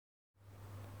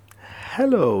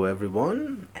Hello,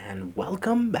 everyone, and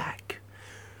welcome back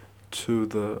to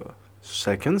the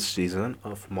second season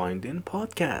of Mind In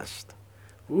Podcast.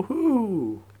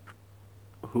 Woohoo!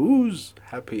 Who's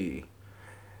happy?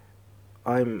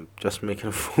 I'm just making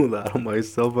a fool out of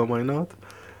myself, am I not?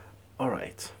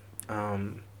 Alright,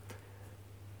 um,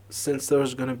 since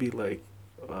there's gonna be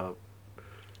uh,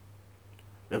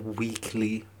 a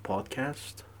weekly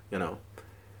podcast, you know,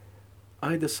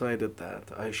 I decided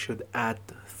that I should add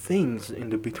things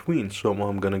in the between, so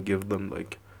I'm gonna give them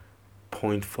like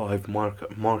point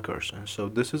 0.5 markers. And so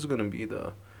this is going to be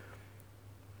the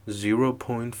zero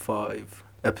point 0.5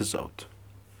 episode.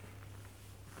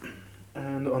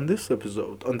 And on this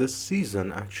episode, on this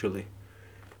season actually,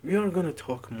 we are going to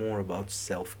talk more about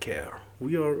self-care.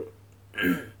 We are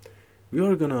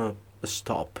going to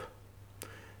stop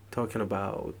talking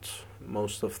about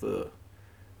most of the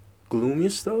gloomy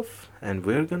stuff, and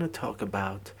we're going to talk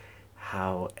about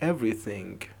how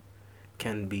everything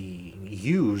can be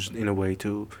used in a way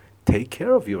to take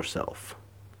care of yourself.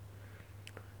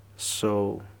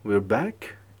 So we're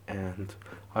back, and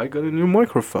I got a new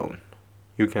microphone.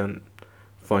 You can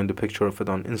find a picture of it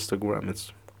on Instagram.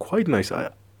 It's quite nice.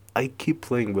 I keep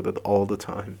playing with it all the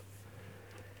time.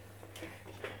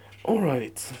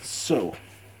 Alright, so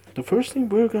the first thing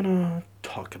we're gonna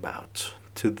talk about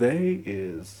today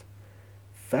is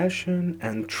fashion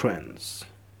and trends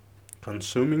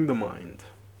consuming the mind.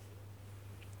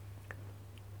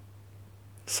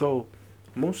 So,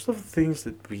 most of the things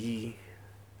that we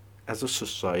as a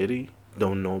society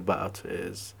don't know about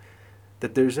is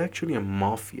that there's actually a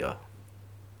mafia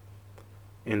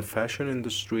in fashion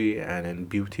industry and in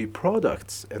beauty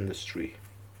products industry.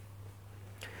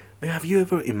 Have you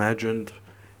ever imagined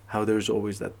how there's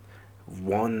always that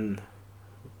one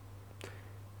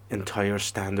entire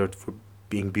standard for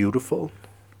being beautiful?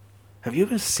 Have you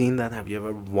ever seen that? Have you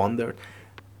ever wondered?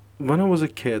 When I was a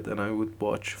kid and I would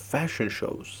watch fashion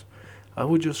shows, I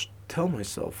would just tell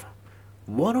myself,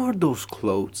 what are those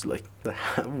clothes like?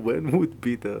 When would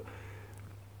be the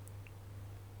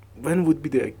when would be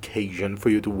the occasion for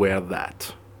you to wear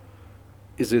that?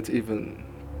 Is it even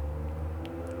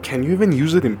can you even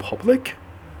use it in public?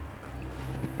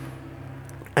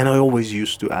 And I always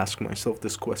used to ask myself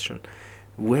this question,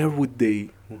 where would they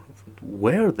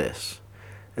wear this?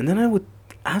 And then I would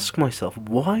ask myself,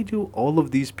 why do all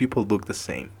of these people look the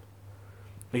same?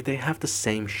 Like they have the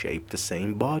same shape, the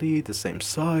same body, the same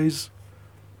size.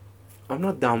 I'm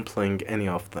not downplaying any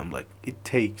of them. Like it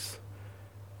takes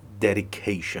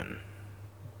dedication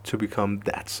to become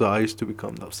that size, to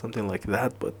become something like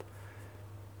that, but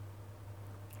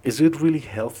is it really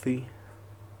healthy?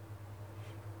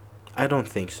 I don't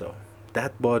think so.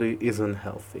 That body isn't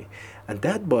healthy. And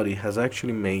that body has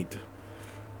actually made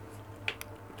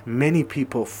many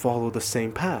people follow the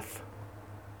same path.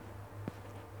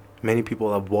 Many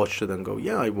people have watched it and go,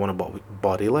 yeah, I want a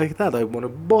body like that. I want a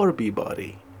Barbie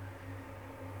body.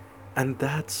 And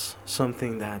that's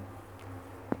something that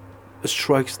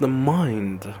strikes the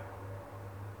mind.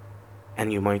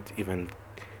 And you might even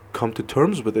come to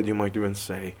terms with it. You might even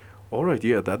say, alright,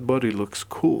 yeah, that body looks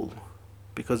cool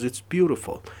because it's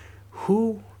beautiful.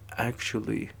 Who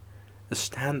actually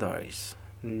standardizes?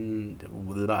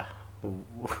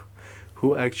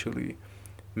 Who actually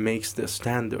makes the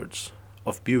standards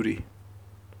of beauty?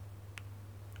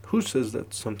 Who says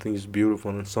that something is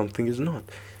beautiful and something is not?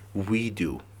 We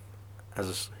do. As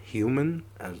a human,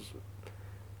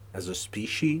 as a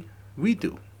species, we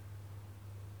do.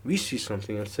 We see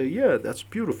something and say, yeah, that's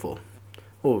beautiful.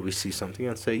 Or we see something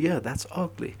and say, yeah, that's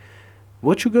ugly.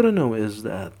 What you gotta know is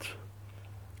that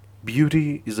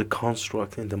beauty is a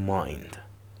construct in the mind.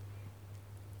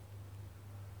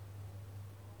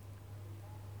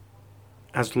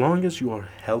 As long as you are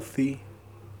healthy,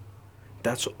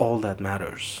 that's all that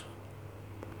matters.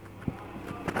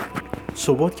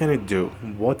 So what can it do?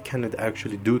 What can it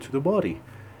actually do to the body?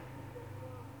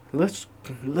 Let's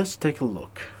let's take a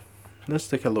look. Let's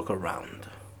take a look around.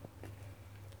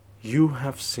 You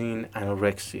have seen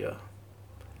anorexia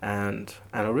and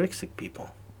anorexic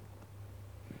people.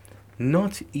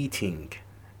 Not eating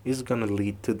is gonna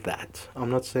lead to that. I'm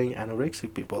not saying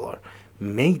anorexic people are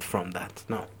made from that,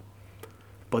 no.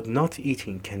 But not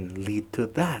eating can lead to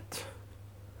that.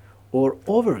 Or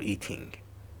overeating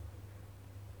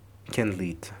can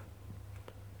lead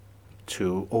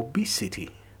to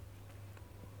obesity.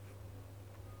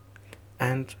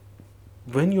 And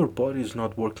when your body is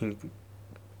not working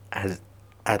as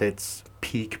at its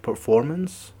peak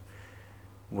performance,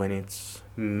 when it's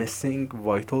missing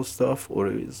vital stuff or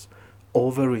is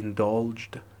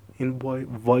overindulged in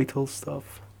vital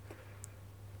stuff,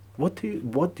 what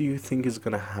do you think is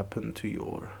gonna happen to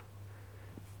your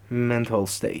mental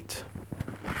state?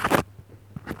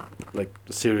 Like,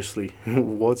 seriously,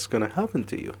 what's gonna happen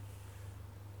to you?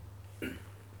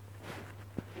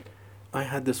 I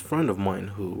had this friend of mine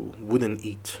who wouldn't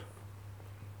eat.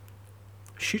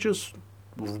 She just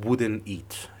wouldn't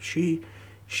eat. She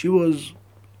was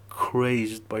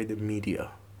crazed by the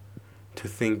media to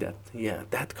think that, yeah,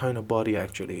 that kind of body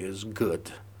actually is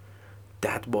good.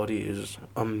 That body is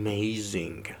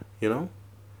amazing, you know?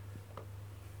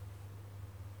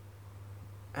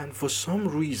 And for some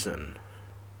reason,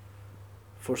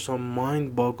 for some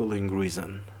mind boggling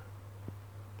reason,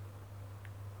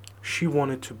 she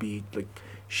wanted to be like,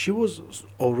 she was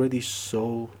already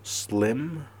so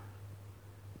slim.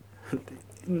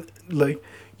 Like,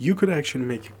 you could actually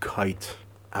make a kite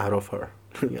out of her.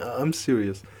 Yeah, I'm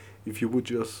serious. If you would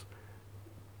just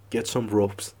get some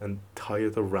ropes and tie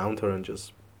it around her and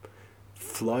just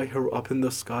fly her up in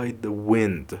the sky, the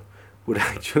wind would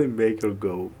actually make her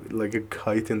go like a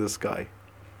kite in the sky.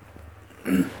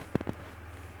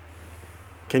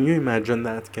 Can you imagine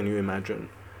that? Can you imagine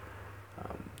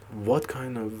what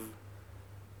kind of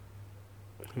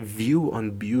view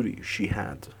on beauty she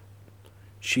had?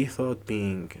 She thought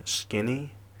being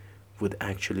skinny would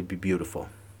actually be beautiful.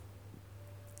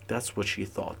 That's what she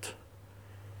thought.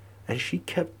 And she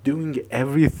kept doing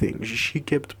everything. She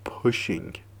kept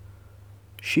pushing.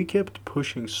 She kept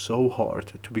pushing so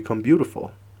hard to become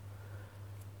beautiful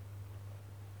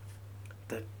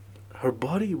that her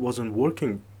body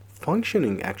wasn't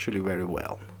functioning actually very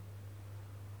well.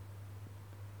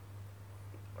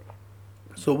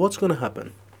 So what's gonna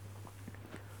happen?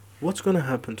 What's gonna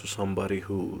happen to somebody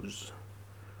whose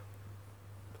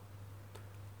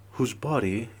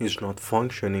body is not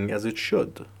functioning as it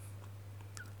should?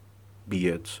 Be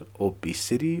it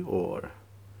obesity or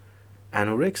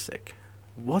anorexic.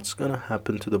 What's gonna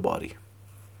happen to the body?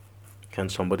 Can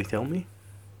somebody tell me?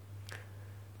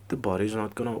 The body's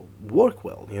not gonna work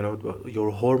well. You know,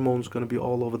 your hormones gonna be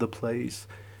all over the place.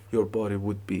 Your body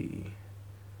would be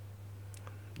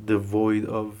devoid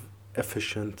of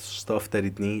efficient stuff that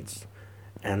it needs,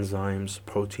 enzymes,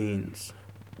 proteins,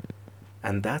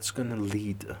 and that's gonna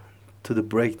lead to the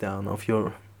breakdown of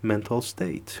your mental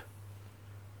state.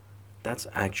 That's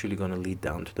actually gonna lead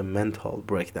down to the mental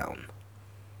breakdown.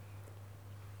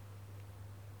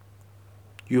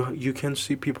 You can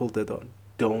see people that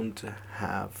don't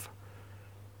have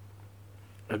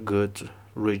a good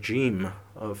regime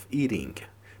of eating.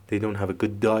 They don't have a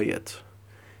good diet.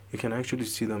 You can actually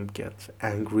see them get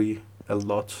angry a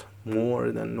lot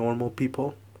more than normal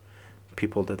people.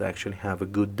 People that actually have a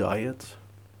good diet.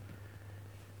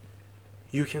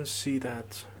 You can see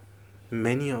that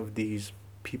many of these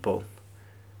people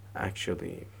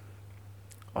actually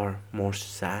are more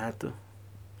sad.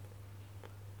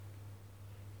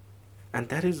 And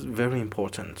that is very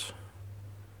important.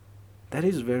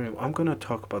 I'm gonna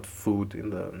talk about food in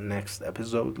the next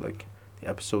episode, like the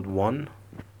episode 1.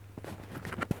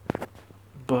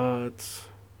 But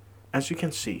as you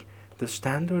can see, the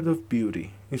standard of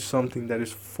beauty is something that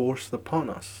is forced upon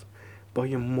us by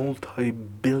a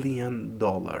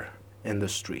multi-billion-dollar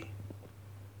industry.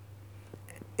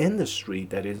 Industry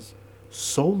that is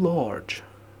so large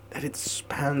that it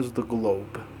spans the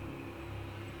globe.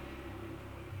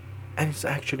 And it's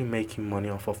actually making money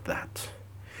off of that.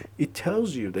 It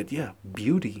tells you that, yeah,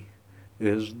 beauty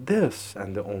is this,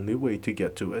 and the only way to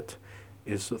get to it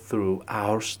is through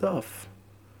our stuff.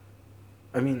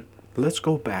 I mean, let's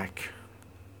go back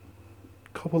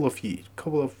couple of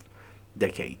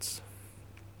decades.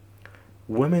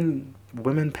 Women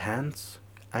pants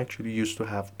actually used to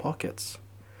have pockets,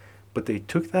 but they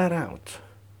took that out,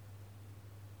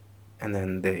 and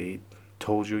then they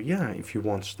told you, yeah, if you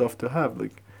want stuff to have,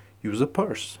 like, use a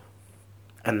purse.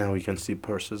 And now you can see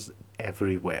purses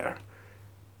everywhere.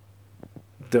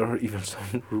 There are even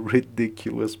some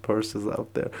ridiculous purses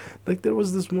out there. Like, there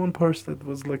was this one purse that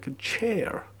was like a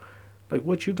chair. Like,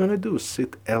 what you gonna do?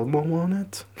 Sit elbow on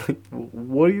it? Like,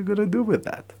 what are you gonna do with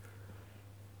that?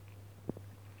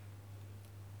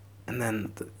 And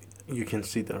then you can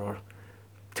see there are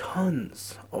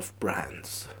tons of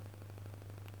brands.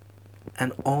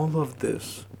 And all of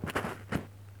this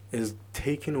is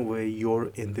taking away your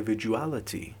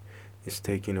individuality, is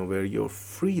taking away your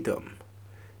freedom,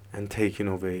 and taking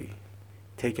away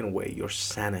your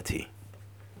sanity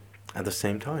at the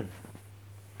same time.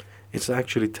 It's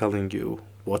actually telling you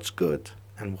what's good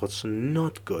and what's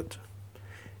not good.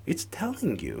 It's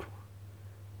telling you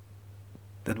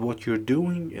that what you're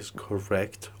doing is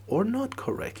correct or not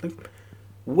correct. Like,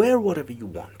 wear whatever you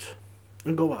want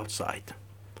and go outside.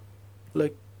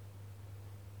 Like,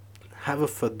 have a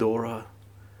fedora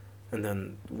and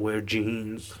then wear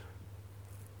jeans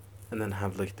and then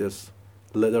have like this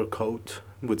leather coat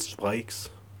with spikes.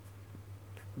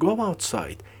 Go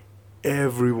outside.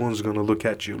 Everyone's gonna look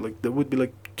at you. Like there would be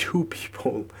like two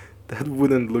people that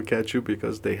wouldn't look at you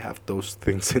because they have those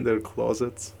things in their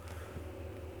closets.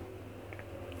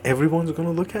 Everyone's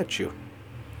gonna look at you.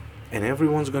 And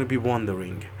everyone's gonna be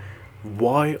wondering,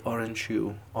 why aren't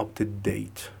you up to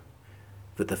date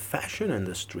with the fashion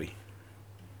industry?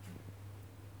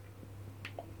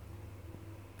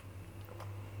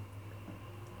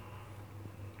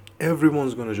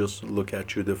 Everyone's gonna just look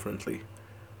at you differently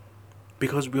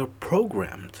because we are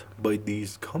programmed by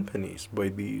these companies, by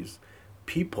these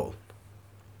people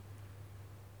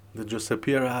that just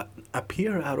appear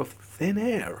out of thin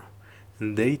air,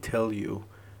 and they tell you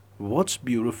what's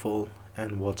beautiful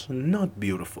and what's not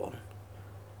beautiful.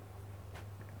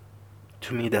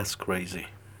 To me, that's crazy.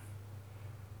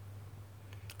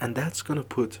 And that's gonna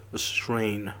put a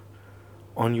strain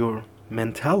on your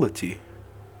mentality.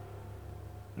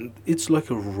 It's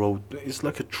like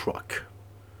a truck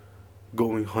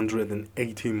going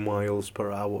 180 miles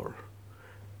per hour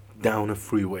down a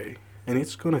freeway, and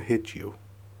it's gonna hit you.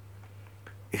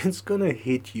 It's gonna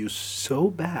hit you so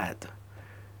bad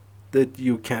that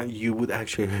you would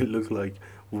actually look like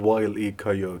Wile E.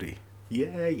 Coyote.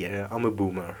 Yeah, yeah, I'm a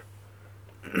boomer.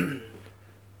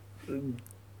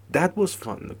 That was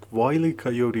fun. Like, Wile E.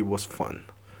 Coyote was fun.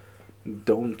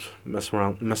 Don't mess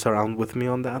around with me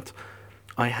on that.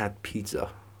 I had pizza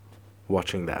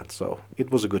watching that, so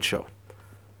it was a good show.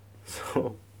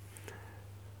 So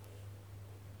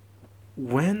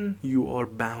when you are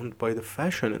bound by the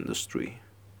fashion industry,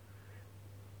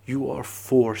 you are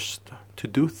forced to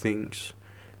do things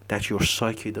that your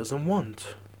psyche doesn't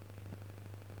want.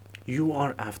 You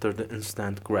are after the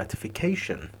instant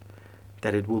gratification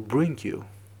that it will bring you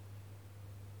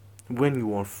when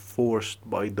you are forced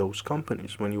by those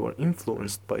companies, when you are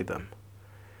influenced by them.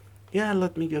 Yeah,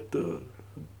 let me get the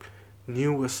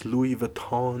newest Louis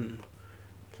Vuitton,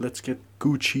 let's get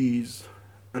Gucci's,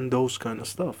 and those kind of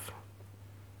stuff.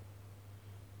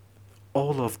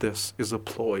 All of this is a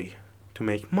ploy to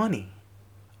make money.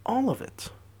 All of it.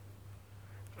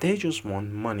 They just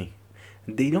want money.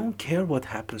 They don't care what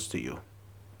happens to you.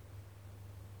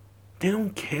 They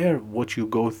don't care what you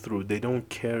go through. They don't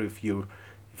care if you're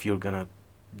gonna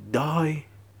die,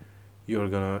 you're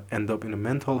gonna end up in a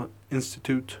mental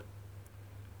institute.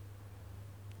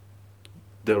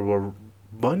 There were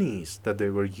bunnies that they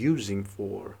were using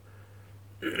for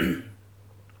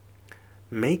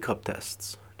makeup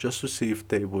tests just to see if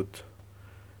they would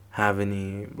have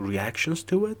any reactions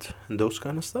to it and those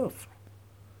kind of stuff.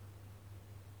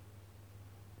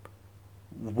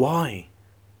 Why?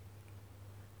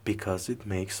 Because it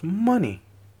makes money.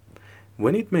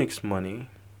 When it makes money,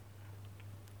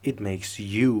 it makes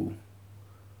you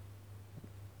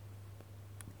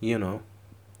know,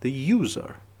 the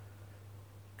user.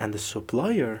 And the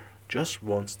supplier just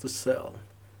wants to sell.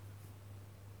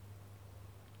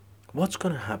 What's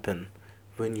gonna happen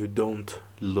when you don't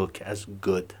look as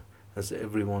good as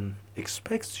everyone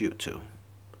expects you to?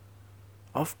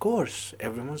 Of course,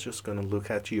 everyone's just gonna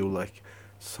look at you like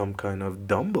some kind of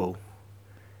Dumbo.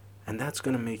 And that's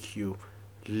gonna make you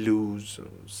lose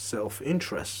self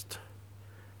interest.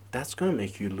 That's gonna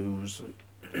make you lose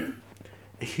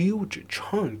a huge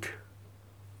chunk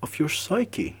of your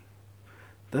psyche.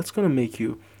 That's gonna make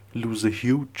you lose a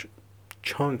huge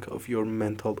chunk of your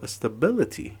mental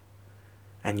stability.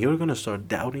 And you're gonna start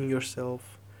doubting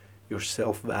yourself. Your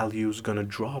self value is gonna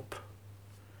drop.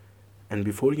 And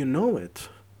before you know it,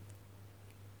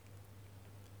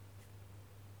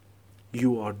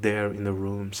 you are there in a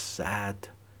room, sad,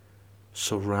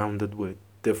 surrounded with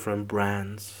different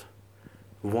brands,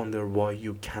 wonder why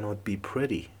you cannot be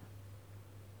pretty.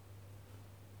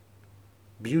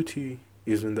 Beauty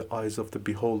is in the eyes of the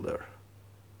beholder.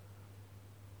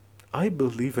 I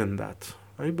believe in that.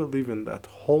 I believe in that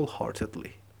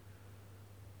wholeheartedly.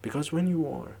 Because when you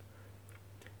are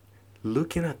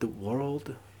looking at the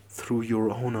world through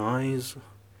your own eyes,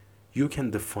 you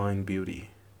can define beauty.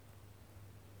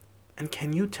 And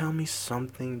can you tell me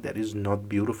something that is not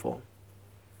beautiful?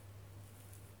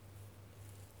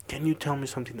 Can you tell me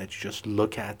something that you just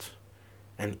look at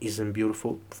and isn't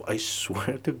beautiful? I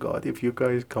swear to God, if you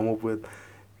guys come up with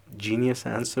genius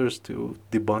answers to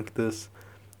debunk this,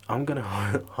 I'm gonna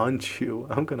hunt you.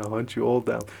 I'm gonna hunt you all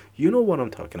down. You know what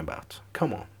I'm talking about.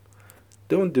 Come on.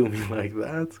 Don't do me like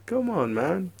that. Come on,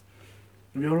 man.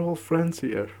 We are all friends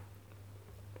here.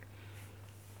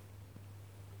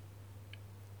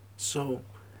 So,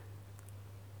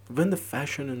 when the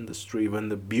fashion industry, when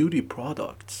the beauty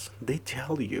products, they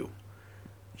tell you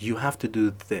you have to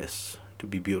do this to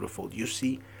be beautiful. You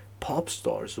see pop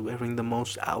stars wearing the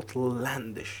most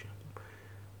outlandish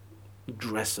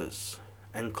dresses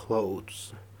and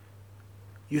clothes.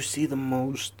 You see the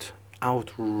most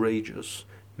outrageous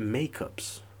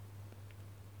makeups.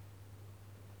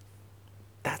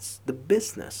 That's the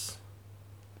business.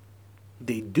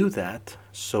 They do that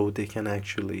so they can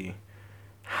actually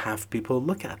have people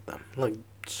look at them. Like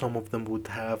some of them would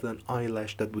have an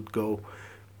eyelash that would go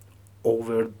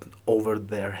over over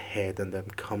their head and then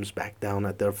comes back down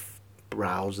at their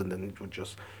brows, and then it would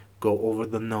just go over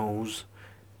the nose,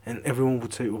 and everyone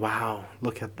would say, wow,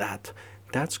 look at that.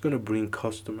 That's gonna bring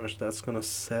customers. That's gonna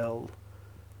sell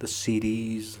the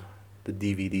CDs, the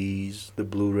DVDs, the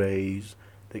Blu-rays,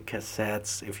 the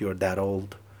cassettes if you're that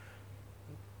old.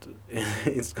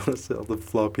 It's gonna sell the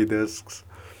floppy disks.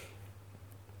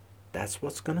 That's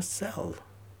what's gonna sell,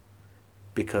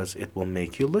 because it will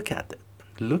make you look at it,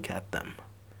 look at them.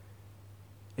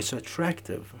 It's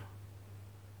attractive,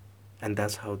 and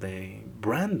that's how they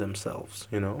brand themselves,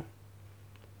 you know.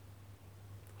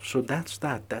 So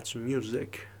that's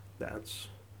music, that's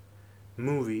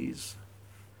movies.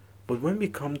 But when we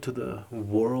come to the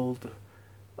world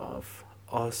of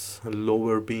us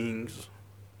lower beings,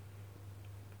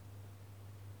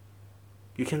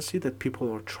 you can see that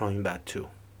people are trying that too,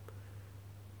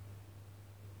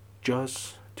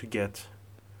 just to get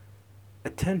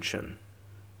attention,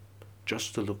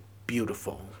 just to look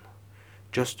beautiful,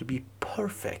 just to be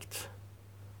perfect.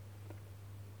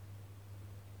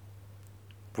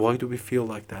 Why do we feel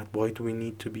like that? Why do we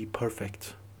need to be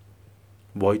perfect?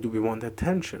 Why do we want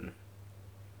attention?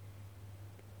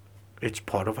 It's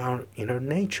part of our inner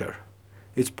nature.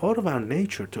 It's part of our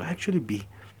nature to actually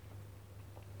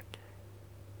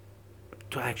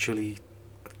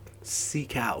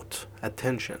seek out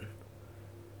attention.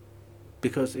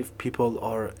 Because if people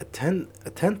are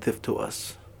attentive to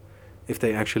us, if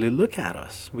they actually look at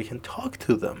us, we can talk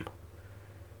to them.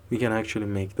 We can actually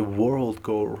make the world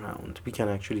go around. We can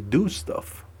actually do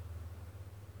stuff.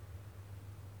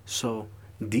 So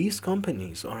these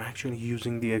companies are actually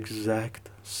using the exact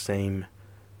same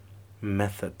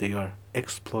method. They are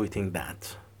exploiting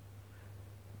that.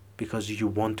 Because you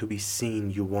want to be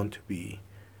seen, you want to be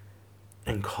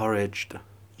encouraged,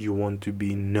 you want to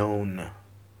be known.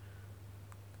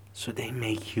 So they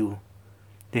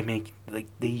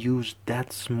use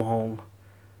that small,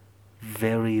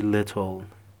 very little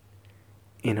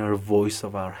inner voice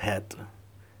of our head,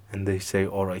 and they say,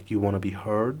 all right, you want to be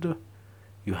heard,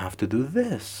 you have to do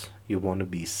this. You want to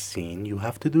be seen, you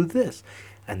have to do this.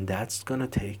 And that's gonna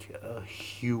take a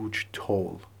huge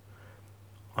toll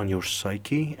on your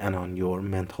psyche and on your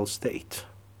mental state.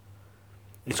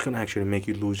 It's gonna actually make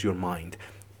you lose your mind,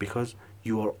 because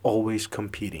you are always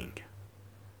competing,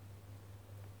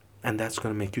 and that's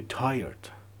gonna make you tired,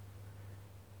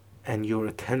 and your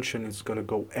attention is going to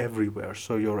go everywhere.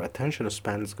 So your attention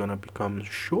span is going to become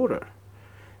shorter,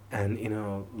 and in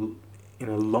a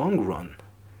long run,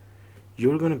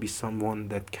 you're going to be someone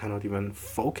that cannot even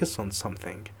focus on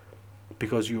something,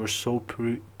 because you are so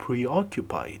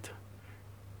preoccupied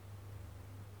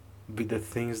with the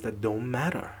things that don't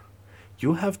matter.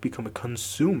 You have become a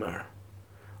consumer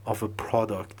of a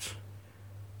product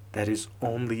that is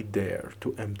only there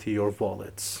to empty your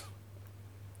wallets.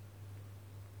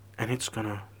 And it's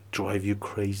gonna drive you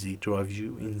crazy, drive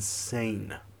you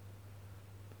insane.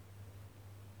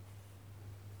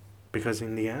 Because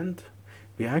in the end,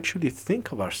 we actually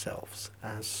think of ourselves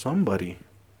as somebody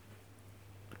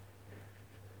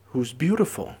who's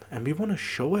beautiful, and we want to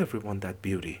show everyone that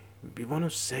beauty. We want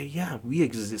to say, yeah, we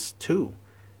exist too.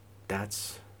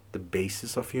 That's the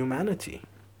basis of humanity.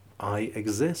 I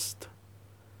exist.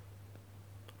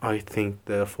 I think,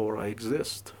 therefore I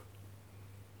exist.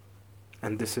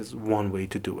 And this is one way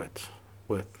to do it,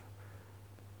 with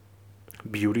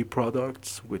beauty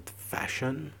products, with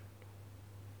fashion.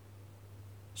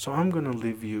 So I'm gonna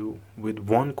leave you with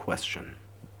one question.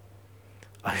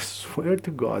 I swear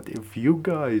to God, if you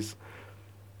guys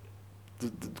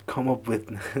come up with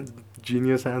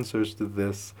genius answers to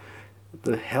this,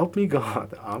 help me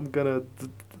God, I'm gonna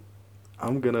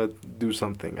do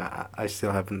something. I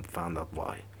still haven't found out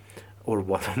why or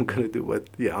what I'm gonna do, but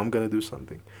yeah, I'm gonna do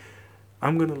something.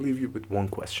 I'm gonna leave you with one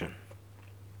question.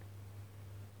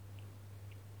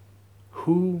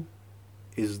 Who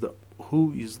is the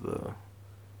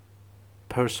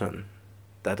person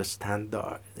that a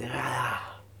standard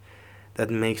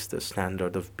that makes the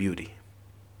standard of beauty?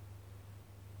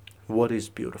 What is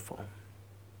beautiful?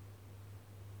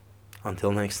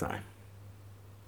 Until next time.